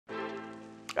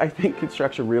I think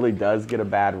construction really does get a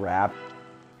bad rap.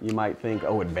 You might think,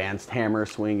 oh, advanced hammer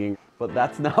swinging, but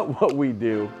that's not what we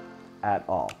do at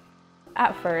all.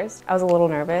 At first, I was a little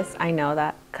nervous. I know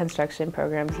that construction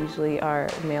programs usually are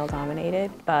male-dominated,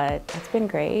 but it's been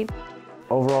great.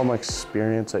 Overall, my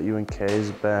experience at UNK has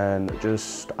been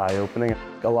just eye-opening.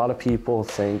 A lot of people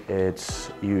think it's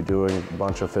you doing a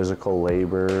bunch of physical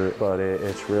labor, but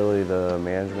it's really the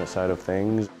management side of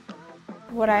things.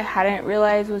 What I hadn't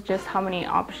realized was just how many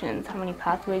options, how many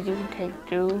pathways you can take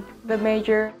through the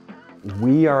major.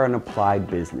 We are an applied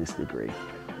business degree.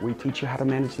 We teach you how to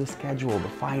manage the schedule, the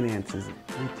finances.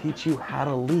 We teach you how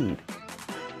to lead.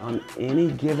 On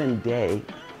any given day,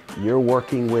 you're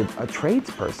working with a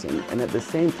tradesperson, and at the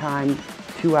same time,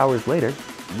 2 hours later,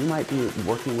 you might be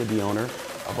working with the owner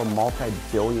of a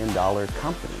multi-billion-dollar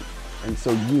company. And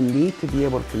so you need to be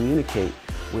able to communicate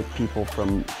with people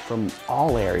from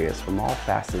all areas, from all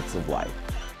facets of life.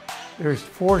 There's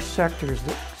 4 sectors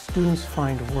that students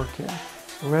find work in.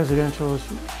 Residential is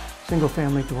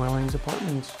single-family dwellings,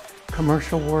 apartments.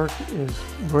 Commercial work is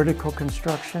vertical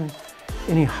construction,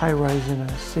 any high-rise in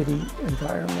a city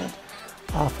environment.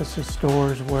 Offices,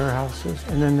 stores, warehouses.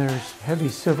 And then there's heavy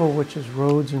civil, which is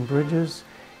roads and bridges,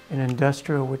 and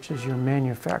industrial, which is your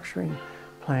manufacturing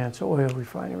plants, oil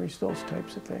refineries, those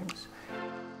types of things.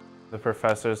 The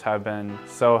professors have been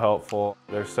so helpful.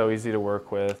 They're so easy to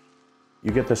work with.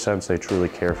 You get the sense they truly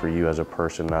care for you as a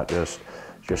person, not just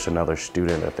another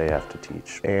student that they have to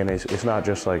teach. And it's not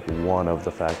just like one of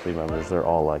the faculty members, they're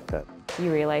all like that.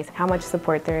 You realize how much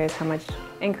support there is, how much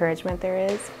encouragement there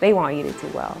is. They want you to do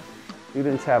well.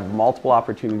 Students have multiple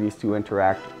opportunities to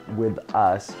interact with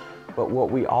us, but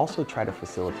what we also try to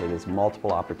facilitate is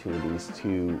multiple opportunities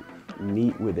to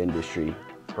meet with industry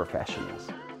professionals.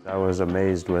 I was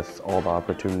amazed with all the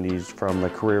opportunities from the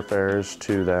career fairs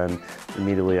to then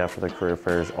immediately after the career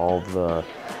fairs, all the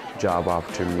job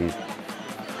opportunities.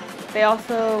 They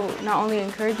also not only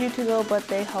encourage you to go, but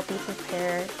they help you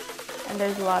prepare. And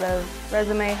there's a lot of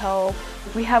resume help.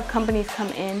 We have companies come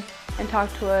in and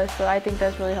talk to us, so I think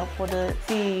that's really helpful to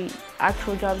see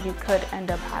actual jobs you could end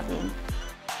up having.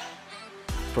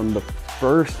 From the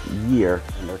first year,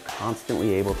 and they're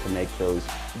constantly able to make those,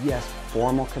 yes,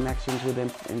 formal connections with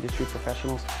industry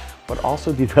professionals, but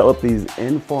also develop these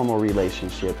informal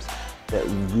relationships that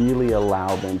really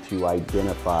allow them to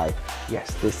identify,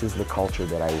 yes, this is the culture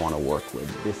that I want to work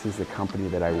with, this is the company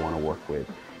that I want to work with,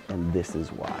 and this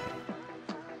is why.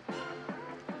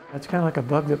 That's kind of like a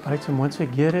bug that bites them. Once they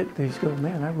get it, they just go,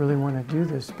 man, I really want to do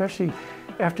this, especially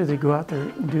after they go out there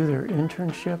and do their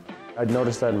internship. I'd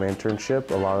noticed that in my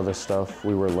internship, a lot of the stuff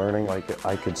we were learning, like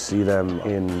I could see them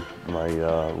in my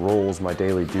roles, my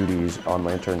daily duties on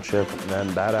my internship. And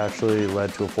then that actually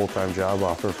led to a full-time job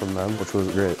offer from them, which was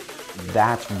great.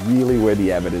 That's really where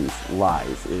the evidence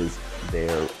lies, is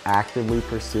they're actively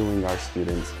pursuing our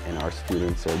students, and our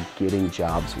students are getting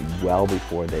jobs well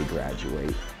before they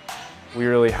graduate. We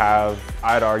really have,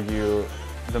 I'd argue,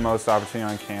 the most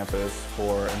opportunity on campus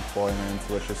for employment,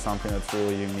 which is something that's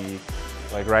really unique.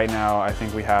 Like right now, I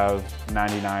think we have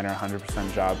 99 or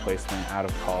 100% job placement out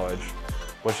of college,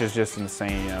 which is just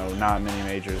insane. You know, not many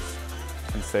majors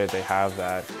can say that they have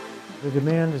that. The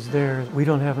demand is there. We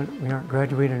aren't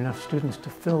graduating enough students to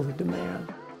fill the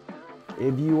demand.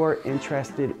 If you are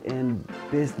interested in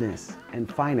business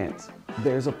and finance,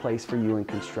 there's a place for you in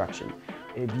construction.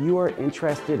 If you are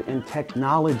interested in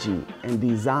technology and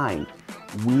design,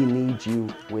 we need you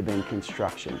within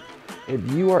construction. If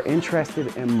you are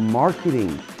interested in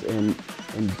marketing and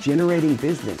generating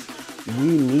business,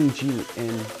 we need you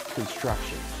in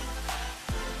construction.